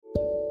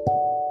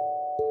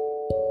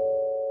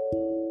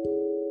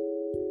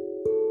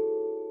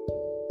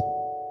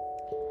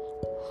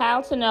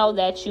How to know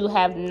that you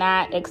have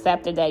not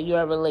accepted that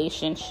your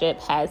relationship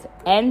has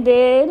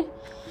ended.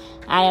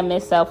 I am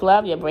Miss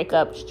Self-Love, your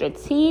breakup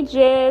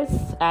strategist.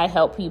 I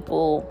help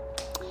people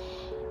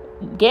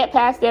get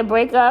past their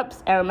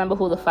breakups and remember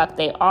who the fuck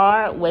they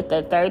are with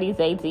the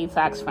 30-day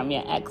detox from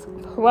your ex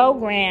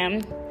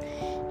program.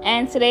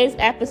 And today's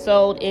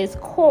episode is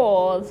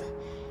called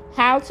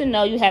How to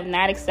Know You Have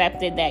Not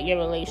Accepted That Your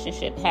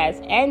Relationship Has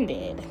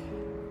Ended.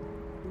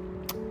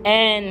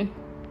 And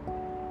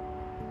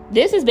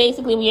this is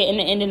basically when you're in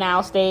the in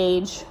denial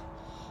stage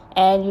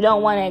and you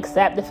don't want to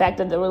accept the fact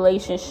that the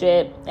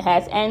relationship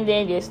has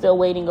ended. You're still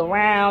waiting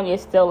around. You're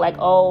still like,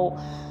 oh,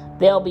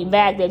 they'll be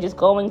back. They're just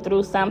going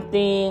through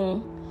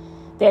something.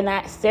 They're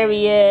not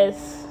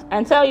serious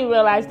until you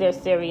realize they're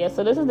serious.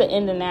 So this is the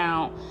in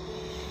denial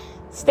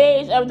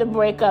stage of the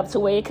breakup, to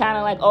where you're kind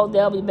of like, oh,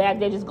 they'll be back.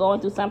 They're just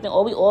going through something.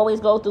 Or we always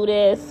go through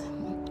this.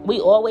 We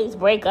always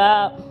break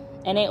up.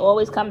 And they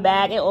always come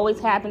back. It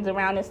always happens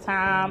around this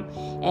time.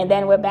 And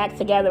then we're back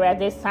together at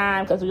this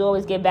time because we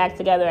always get back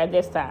together at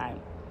this time.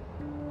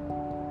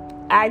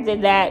 I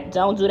did that.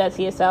 Don't do that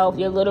to yourself.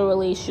 You're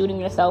literally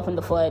shooting yourself in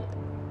the foot.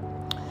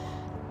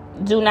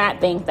 Do not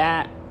think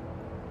that.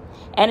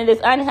 And it is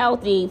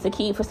unhealthy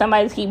for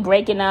somebody to keep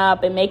breaking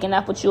up and making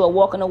up with you or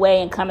walking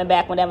away and coming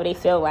back whenever they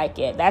feel like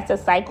it. That's a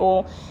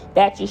cycle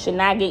that you should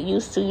not get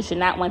used to. You should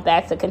not want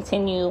that to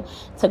continue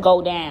to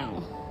go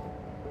down.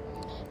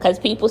 Because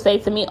people say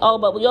to me, oh,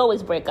 but we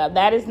always break up.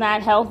 That is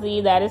not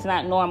healthy. That is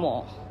not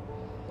normal.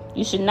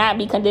 You should not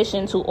be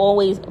conditioned to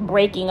always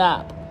breaking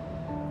up.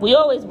 We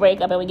always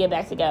break up and we get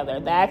back together.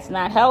 That's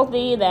not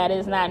healthy. That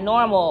is not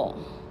normal.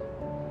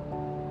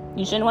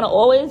 You shouldn't want to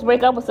always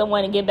break up with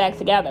someone and get back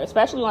together,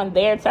 especially on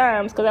their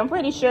terms. Because I'm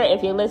pretty sure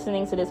if you're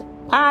listening to this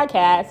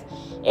podcast,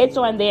 it's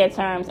on their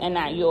terms and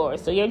not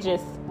yours. So you're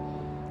just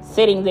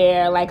sitting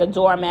there like a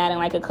doormat and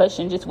like a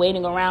cushion, just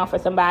waiting around for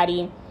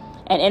somebody,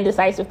 an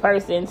indecisive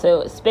person,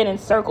 to spin in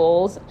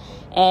circles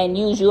and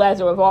use you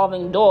as a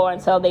revolving door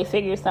until they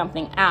figure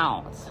something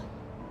out.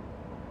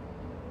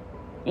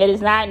 It is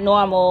not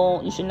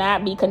normal. You should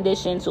not be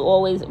conditioned to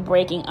always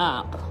breaking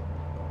up.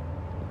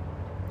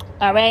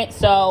 All right,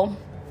 so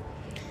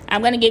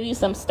I'm going to give you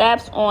some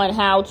steps on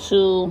how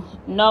to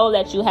know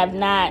that you have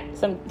not,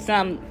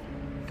 some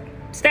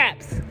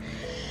steps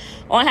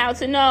on how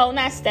to know,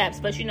 not steps,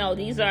 but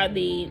these are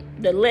the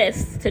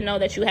lists to know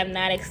that you have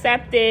not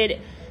accepted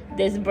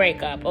this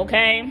breakup,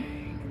 okay?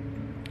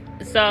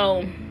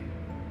 So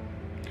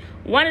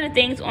one of the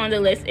things on the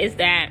list is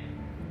that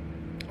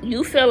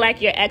you feel like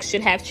your ex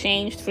should have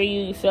changed for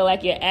you. You feel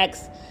like your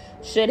ex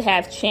should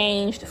have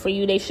changed for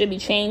you. They should be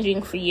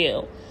changing for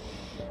you.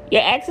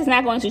 Your ex is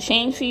not going to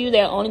change for you.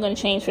 They're only going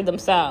to change for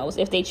themselves.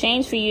 If they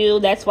change for you,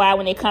 that's why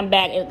when they come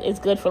back, it's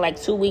good for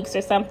like 2 weeks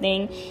or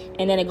something,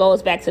 and then it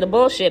goes back to the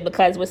bullshit,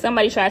 because when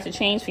somebody tries to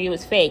change for you,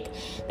 it's fake.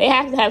 They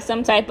have to have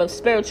some type of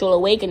spiritual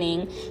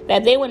awakening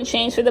that they want to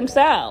change for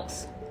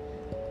themselves.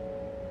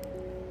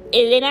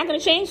 They're not going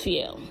to change for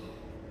you.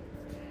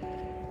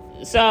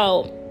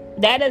 So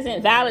that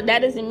doesn't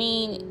validate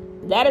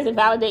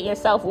your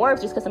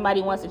self-worth just because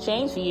somebody wants to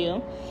change for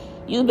you.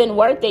 You've been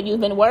worth it. You've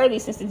been worthy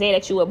since the day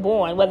that you were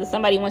born. Whether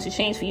somebody wants to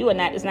change for you or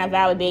not does not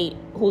validate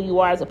who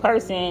you are as a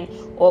person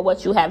or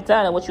what you have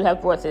done or what you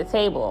have brought to the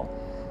table.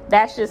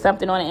 That's just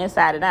something on the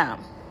inside of them.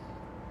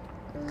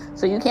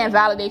 So you can't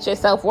validate your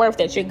self-worth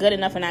that you're good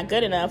enough or not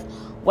good enough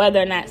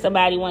whether or not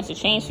somebody wants to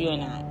change for you or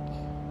not.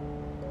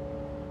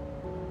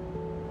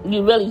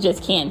 You really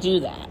just can't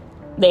do that.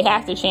 They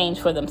have to change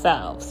for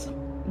themselves.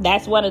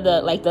 That's one of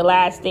the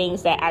last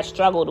things that I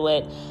struggled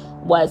with,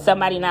 was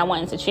somebody not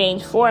wanting to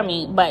change for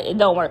me, but it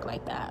don't work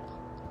like that.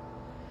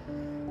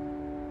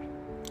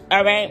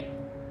 All right.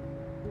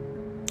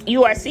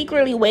 You are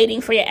secretly waiting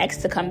for your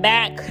ex to come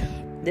back.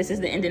 This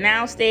is the in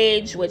denial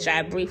stage, which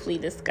I briefly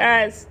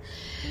discussed.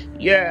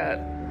 You're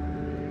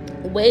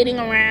waiting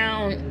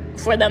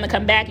around for them to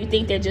come back. You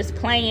think they're just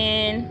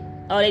playing.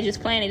 Oh, they're just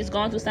playing. They're just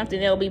going through something.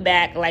 They'll be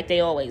back like they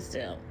always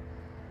do.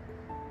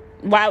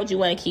 Why would you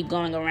want to keep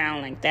going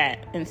around like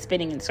that and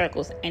spinning in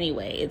circles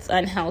anyway? It's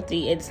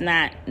unhealthy. It's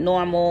not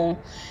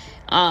normal.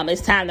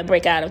 It's time to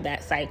break out of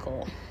that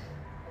cycle.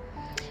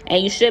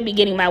 And you should be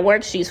getting my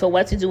worksheets for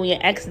what to do when your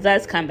ex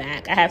does come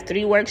back. I have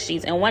 3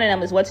 worksheets, and one of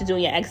them is what to do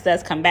when your ex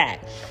does come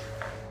back.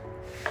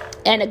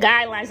 And the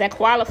guidelines that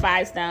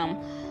qualifies them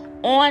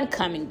on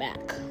coming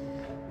back.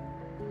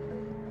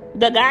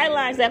 The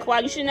guidelines that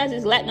you should not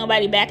just let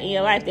nobody back in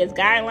your life. There's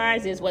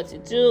guidelines. There's what to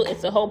do.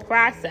 It's a whole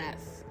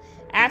process.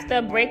 After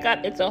a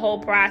breakup, it's a whole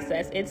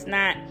process. It's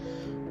not,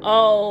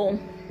 oh,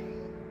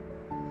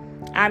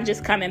 I'm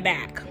just coming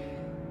back.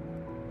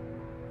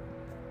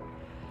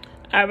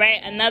 All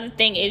right. Another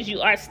thing is you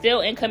are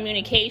still in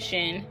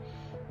communication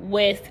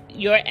with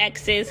your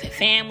ex's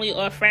family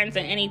or friends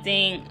or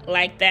anything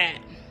like that.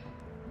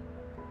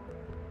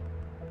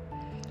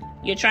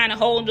 You're trying to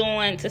hold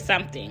on to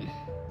something.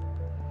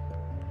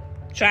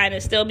 Trying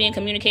to still be in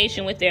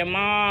communication with their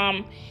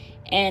mom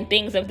and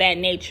things of that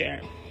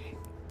nature.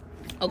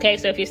 Okay,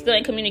 so if you're still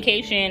in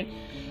communication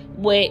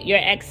with your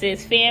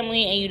ex's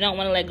family and you don't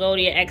want to let go of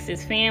your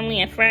ex's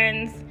family and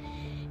friends,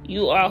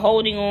 you are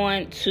holding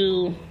on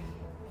to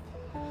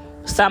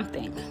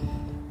something.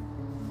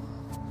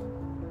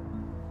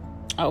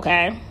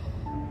 Okay?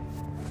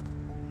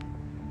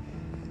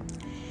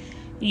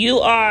 You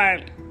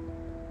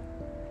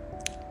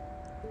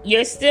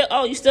still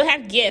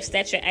have gifts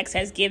that your ex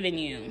has given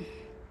you.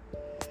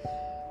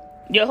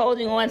 You're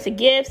holding on to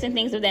gifts and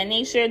things of that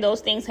nature.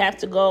 Those things have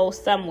to go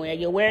somewhere.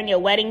 You're wearing your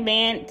wedding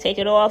band, take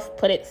it off,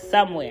 put it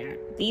somewhere.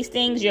 These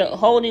things, you're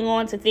holding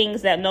on to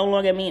things that no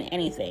longer mean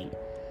anything.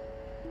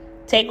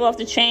 Take off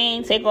the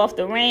chain, take off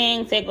the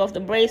ring, take off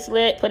the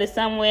bracelet, put it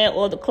somewhere,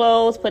 or the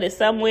clothes, put it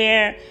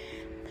somewhere.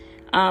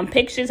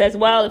 Pictures as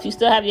well. If you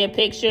still have your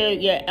picture,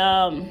 your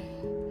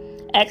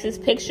ex's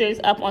pictures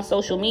up on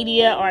social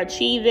media, or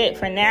archive it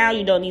for now.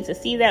 You don't need to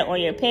see that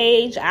on your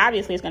page.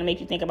 Obviously, it's going to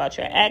make you think about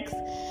your ex.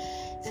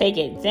 Take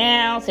it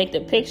down. Take the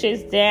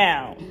pictures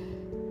down.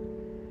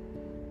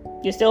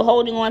 You're still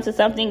holding on to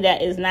something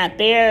that is not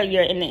there.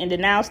 You're in the in the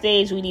now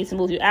stage. We need to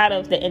move you out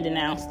of the in the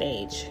now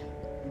stage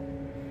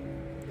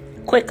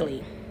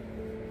quickly.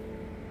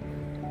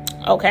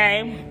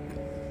 Okay?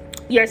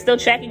 You're still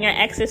checking your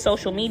ex's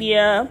social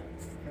media.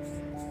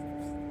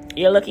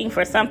 You're looking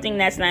for something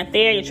that's not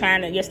there.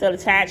 You're still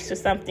attached to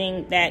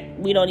something that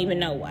we don't even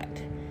know what.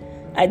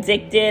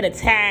 Addicted,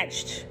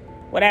 attached,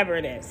 whatever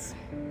it is.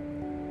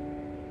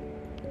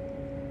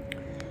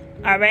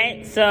 All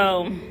right,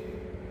 so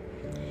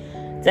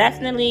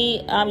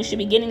definitely you should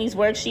be getting these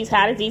worksheets.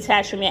 How to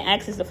detach from your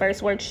ex is the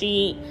first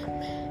worksheet.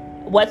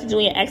 What to do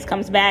when your ex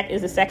comes back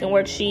is the second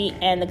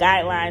worksheet. And the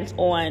guidelines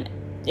on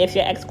if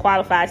your ex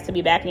qualifies to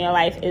be back in your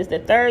life is the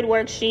third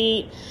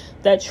worksheet.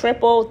 The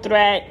triple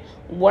threat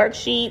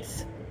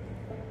worksheets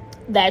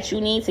that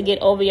you need to get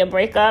over your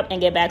breakup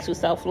and get back to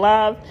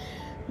self-love.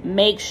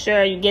 Make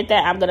sure you get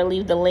that. I'm going to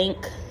leave the link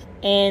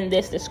in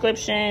this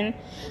description,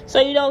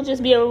 so you don't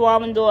just be a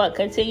revolving door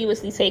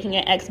continuously taking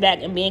your ex back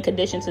and being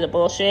conditioned to the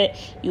bullshit.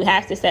 You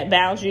have to set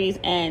boundaries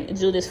and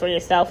do this for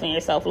yourself and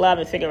your self-love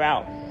and figure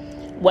out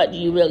what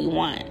you really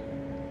want.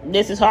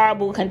 This is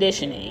horrible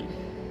conditioning.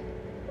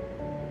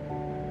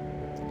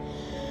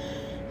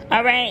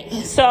 All right,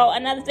 so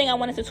another thing I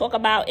wanted to talk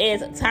about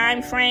is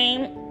time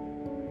frame.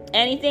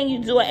 Anything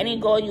you do or any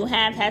goal you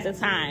have has a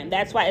time.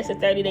 That's why it's a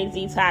 30-day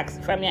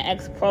detox from your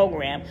ex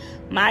program.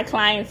 My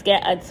clients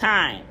get a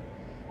time.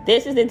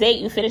 This is the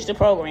date you finish the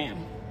program.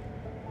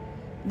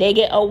 They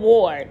get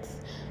awards.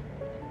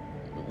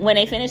 When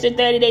they finish the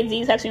 30-day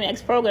detox from your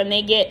ex program,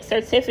 they get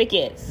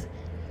certificates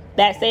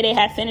that say they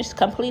have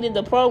completed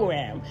the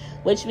program,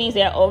 which means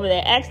they're over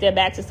their ex, they're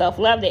back to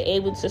self-love, they're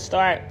able to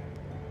start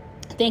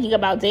thinking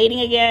about dating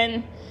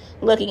again,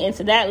 looking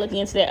into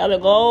their other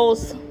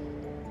goals.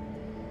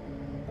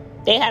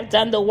 They have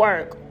done the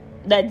work.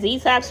 The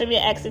detox from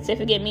your ex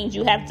certificate means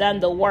you have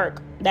done the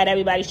work that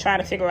everybody's trying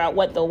to figure out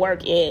what the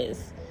work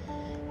is.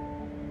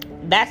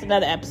 That's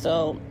another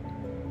episode.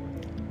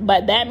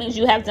 But that means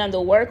you have done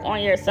the work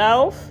on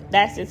yourself,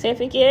 that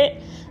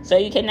certificate, so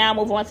you can now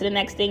move on to the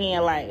next thing in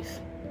your life,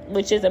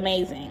 which is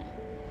amazing.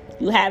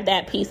 You have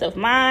that peace of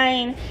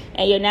mind,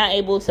 and you're now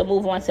able to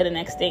move on to the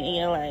next thing in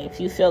your life.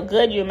 You feel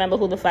good. You remember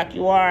who the fuck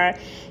you are.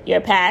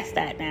 You're past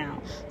that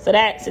now. So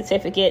that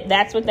certificate,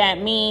 that's what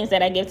that means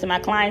that I give to my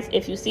clients.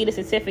 If you see the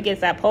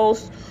certificates I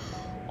post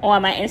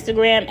on my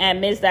Instagram at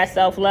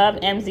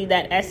ms.selflove,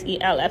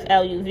 mz.selfluv,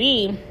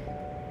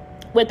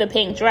 with the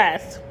pink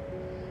dress,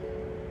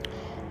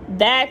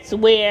 that's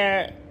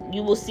where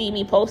you will see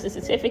me post the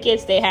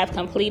certificates. They have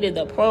completed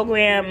the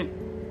program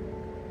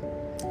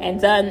and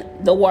done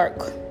the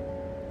work.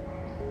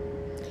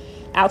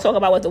 I'll talk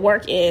about what the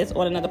work is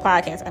on another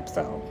podcast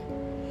episode.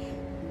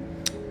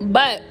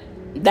 But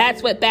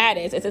that's what that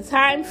is. It's a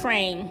time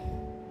frame.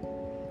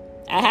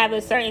 I have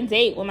a certain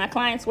date. When my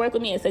clients work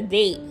with me, it's a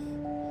date.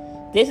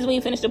 This is when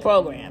you finish the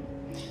program.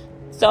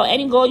 So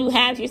any goal you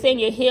have, if you're saying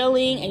you're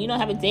healing and you don't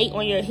have a date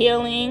on your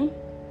healing,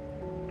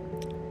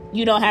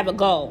 you don't have a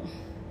goal.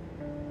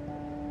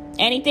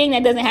 Anything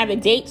that doesn't have a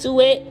date to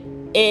it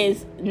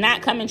is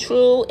not coming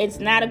true. It's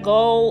not a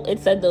goal.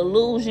 It's a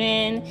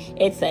delusion.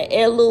 It's an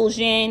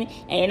illusion.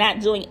 And you're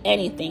not doing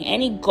anything.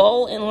 Any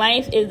goal in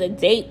life is a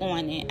date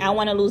on it. I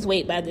want to lose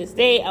weight by this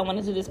date. I want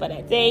to do this by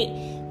that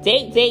date.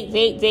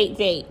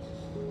 Date.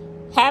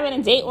 Having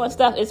a date on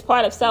stuff is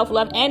part of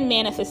self-love and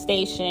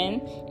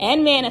manifestation.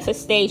 And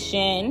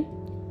manifestation,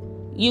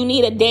 you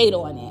need a date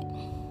on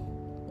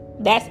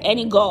it. That's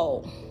any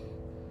goal.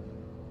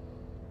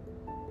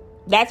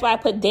 That's why I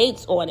put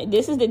dates on it.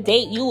 This is the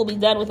date you will be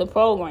done with the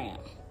program.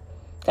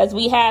 Because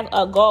we have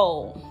a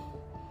goal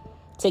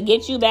to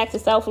get you back to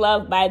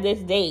self-love by this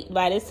date,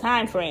 by this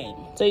time frame,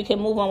 so you can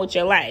move on with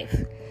your life.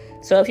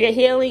 So if you're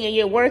healing and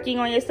you're working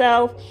on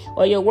yourself,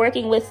 or you're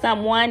working with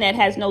someone that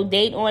has no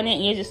date on it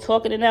and you're just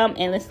talking to them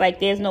and it's like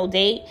there's no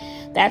date,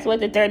 that's what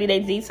the 30-day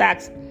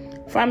detox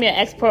from your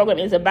ex program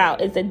is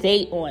about. It's a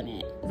date on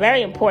it.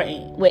 Very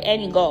important with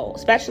any goal,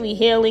 especially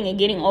healing and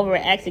getting over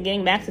an ex and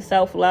getting back to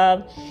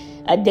self-love.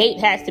 a date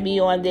has to be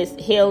on this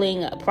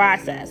healing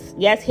process.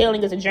 Yes,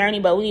 healing is a journey,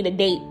 but we need a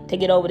date to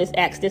get over this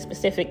this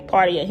specific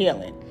part of your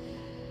healing.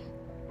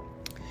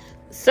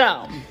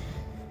 So,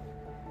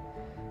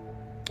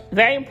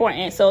 very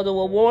important. So the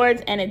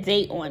rewards and a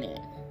date on it.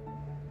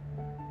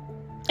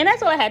 And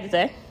that's all I had to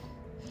say.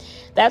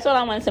 That's all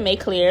I wanted to make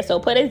clear. So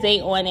put a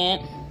date on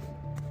it.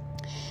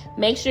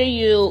 Make sure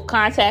you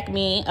contact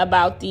me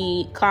about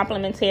the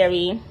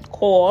complimentary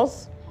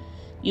calls.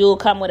 You'll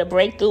come with a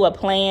breakthrough, a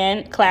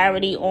plan,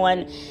 clarity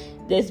on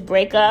this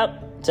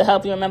breakup to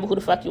help you remember who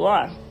the fuck you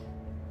are.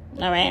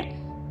 All right?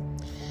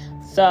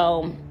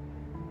 So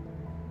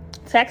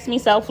text me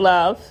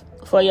self-love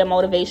for your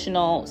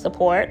motivational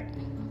support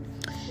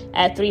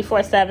at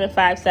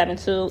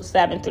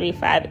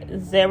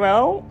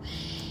 347-572-7350.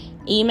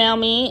 Email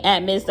me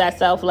at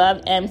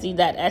ms.selflove,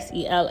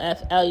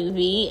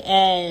 mz.selfluv,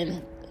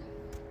 and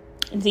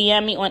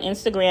DM me on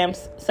Instagram,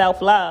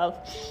 self-love,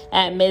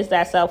 at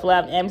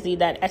ms.selflove,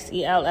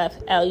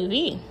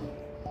 mz.selfluv.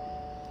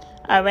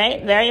 All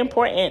right, very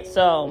important.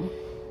 So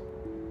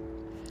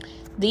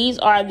these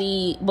are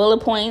the bullet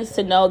points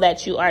to know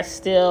that you are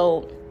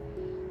still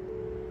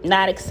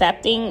not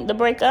accepting the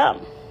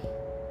breakup.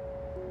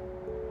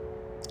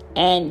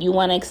 And you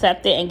want to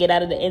accept it and get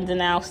out of the in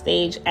denial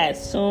stage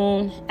as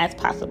soon as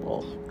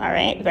possible. All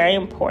right? Very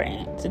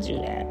important to do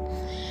that.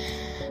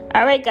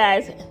 All right,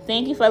 guys.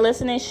 Thank you for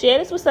listening. Share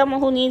this with someone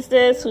who needs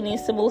this, who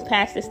needs to move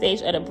past the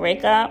stage of the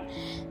breakup.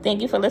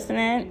 Thank you for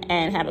listening,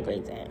 and have a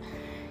great day.